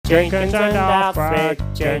Jenkins and Alfred,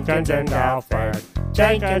 Jenkins and Alfred,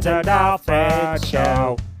 Jenkins and Alfred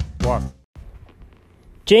Show. What?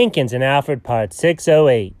 Jenkins and Alfred Part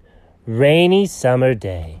 608, Rainy Summer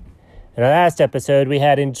Day. In our last episode, we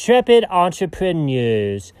had intrepid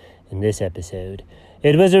entrepreneurs. In this episode,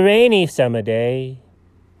 it was a rainy summer day.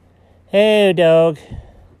 Hey, dog.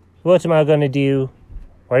 What am I going to do?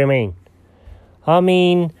 What do you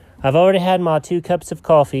mean? I've already had my 2 cups of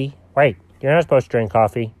coffee. Wait, you're not supposed to drink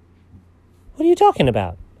coffee. What are you talking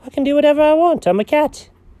about? I can do whatever I want. I'm a cat.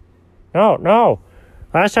 No.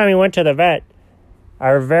 Last time we went to the vet,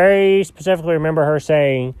 I very specifically remember her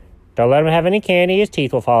saying, don't let him have any candy, his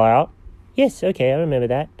teeth will fall out. Yes, okay, I remember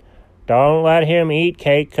that. Don't let him eat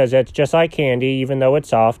cake because it's just like candy, even though it's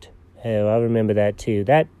soft. Oh, I remember that too.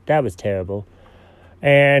 That was terrible.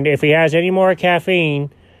 And if he has any more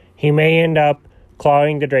caffeine, he may end up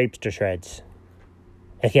clawing the drapes to shreds.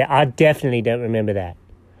 Okay, I definitely don't remember that.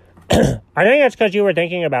 I think that's because you were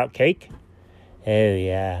thinking about cake. Oh,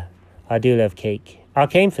 yeah. I do love cake. I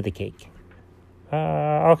came for the cake.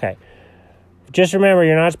 Okay. Just remember,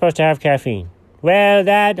 you're not supposed to have caffeine. Well,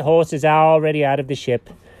 that horse is already out of the ship.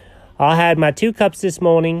 I had my 2 cups this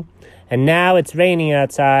morning, and now it's raining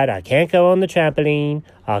outside. I can't go on the trampoline.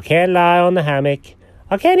 I can't lie on the hammock.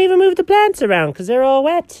 I can't even move the plants around because they're all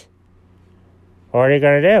wet. What are you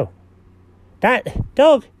going to do?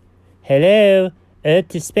 Dog. Hello. Earth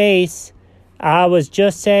to space. I was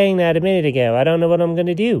just saying that a minute ago. I don't know what I'm going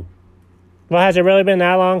to do. Well, has it really been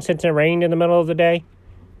that long since it rained in the middle of the day?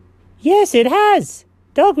 Yes, it has.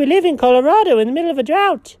 Dog, we live in Colorado in the middle of a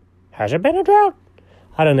drought. Has it been a drought?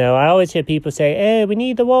 I don't know. I always hear people say, hey, we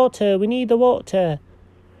need the water. We need the water.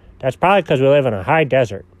 That's probably because we live in a high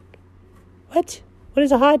desert. What? What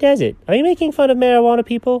is a high desert? Are you making fun of marijuana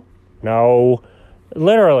people? No.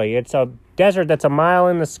 Literally, it's a desert that's a mile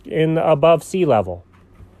in above sea level.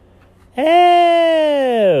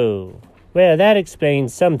 Oh. Well, that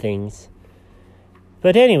explains some things.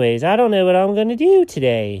 But anyways, I don't know what I'm going to do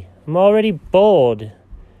today. I'm already bored.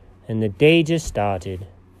 And the day just started.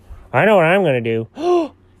 I know what I'm going to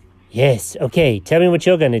do. Yes, okay, tell me what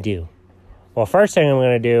you're going to do. Well, first thing I'm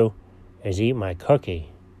going to do is eat my cookie.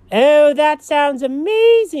 Oh, that sounds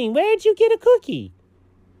amazing. Where'd you get a cookie?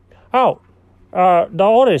 The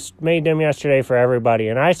oldest made them yesterday for everybody,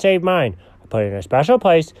 and I saved mine. I put it in a special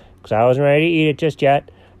place because I wasn't ready to eat it just yet,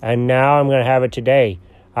 and now I'm going to have it today.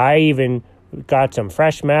 I even got some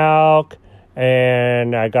fresh milk,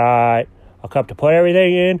 and I got a cup to put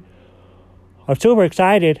everything in. I'm super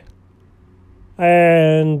excited.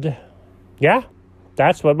 And, yeah,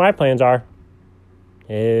 that's what my plans are.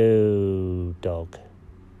 Oh, dog.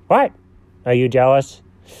 What? Are you jealous?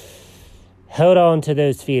 Hold on to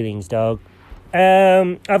those feelings, dog.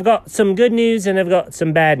 I've got some good news and I've got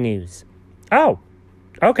some bad news. Oh,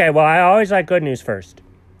 okay. Well, I always like good news first.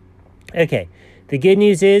 Okay. The good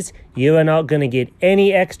news is you are not going to get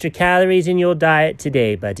any extra calories in your diet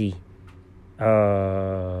today, buddy.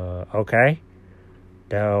 Okay.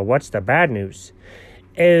 What's the bad news?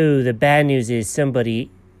 Oh, the bad news is somebody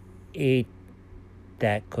ate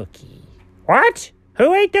that cookie. What?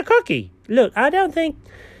 Who ate the cookie? Look, I don't think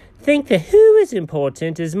the who is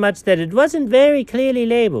important as much that it wasn't very clearly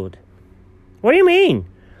labeled. What do you mean?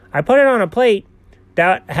 I put it on a plate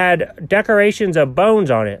that had decorations of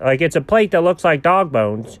bones on it. Like it's a plate that looks like dog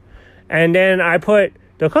bones. And then I put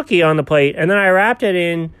the cookie on the plate, and then I wrapped it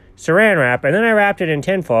in saran wrap, and then I wrapped it in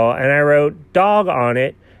tinfoil, and I wrote dog on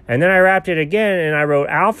it, and then I wrapped it again, and I wrote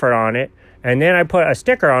Alfred on it, and then I put a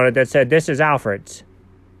sticker on it that said, this is Alfred's.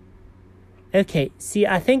 Okay, see,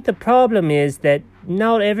 I think the problem is that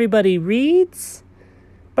not everybody reads,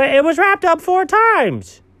 but it was wrapped up 4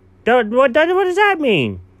 times. What does that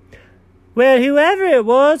mean? Well, whoever it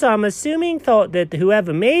was, I'm assuming thought that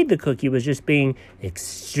whoever made the cookie was just being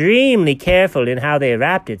extremely careful in how they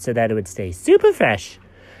wrapped it so that it would stay super fresh.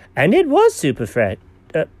 And it was super fresh.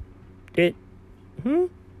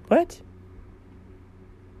 What?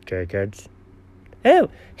 Jenkins. Oh,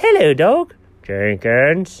 hello, dog.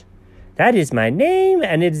 Jenkins. That is my name,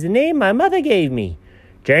 and it is the name my mother gave me.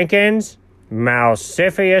 Jenkins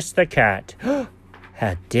Malsifius the cat.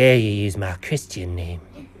 How dare you use my Christian name?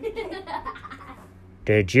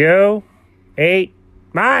 Did you eat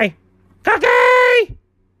my cookie?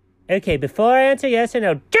 Okay, before I answer yes or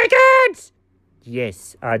no, Jenkins!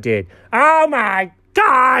 Yes, I did. Oh my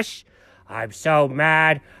gosh! I'm so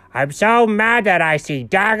mad. I'm so mad that I see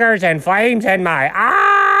daggers and flames in my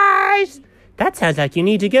eyes. That sounds like you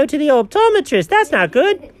need to go to the optometrist. That's not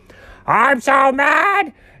good. I'm so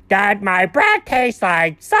mad that my breath tastes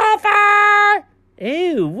like sulfur.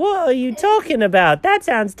 Ew, what are you talking about? That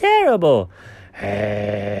sounds terrible.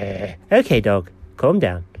 Okay, dog, calm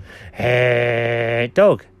down.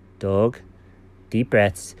 Dog, deep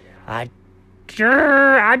breaths. I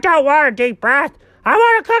don't want a deep breath. I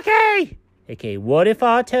want a cookie. Okay, what if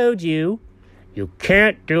I told you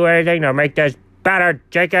can't do anything to make this better,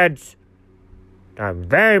 Jenkins? I'm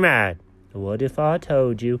very mad. What if I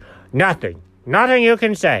told you nothing you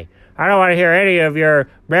can say? I don't want to hear any of your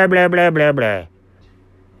blah, blah, blah, blah, blah.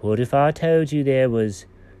 What if I told you there was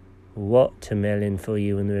watermelon for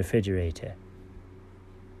you in the refrigerator?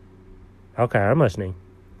 Okay, I'm listening.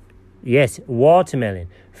 Yes, watermelon.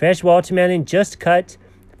 Fresh watermelon, just cut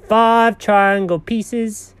 5 triangle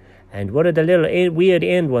pieces. And what are the little weird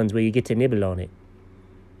end ones where you get to nibble on it?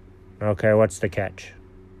 Okay, what's the catch?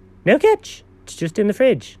 No catch. It's just in the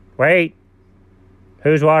fridge. Wait.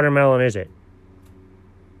 Whose watermelon is it?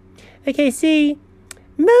 Okay, see,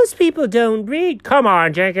 most people don't read. Come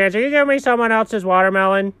on, Jenkins, are you giving me someone else's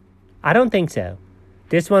watermelon? I don't think so.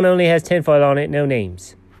 This one only has tinfoil on it, no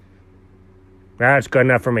names. That's good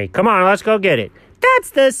enough for me. Come on, let's go get it. That's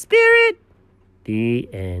the spirit. The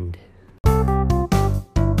end.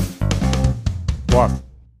 What?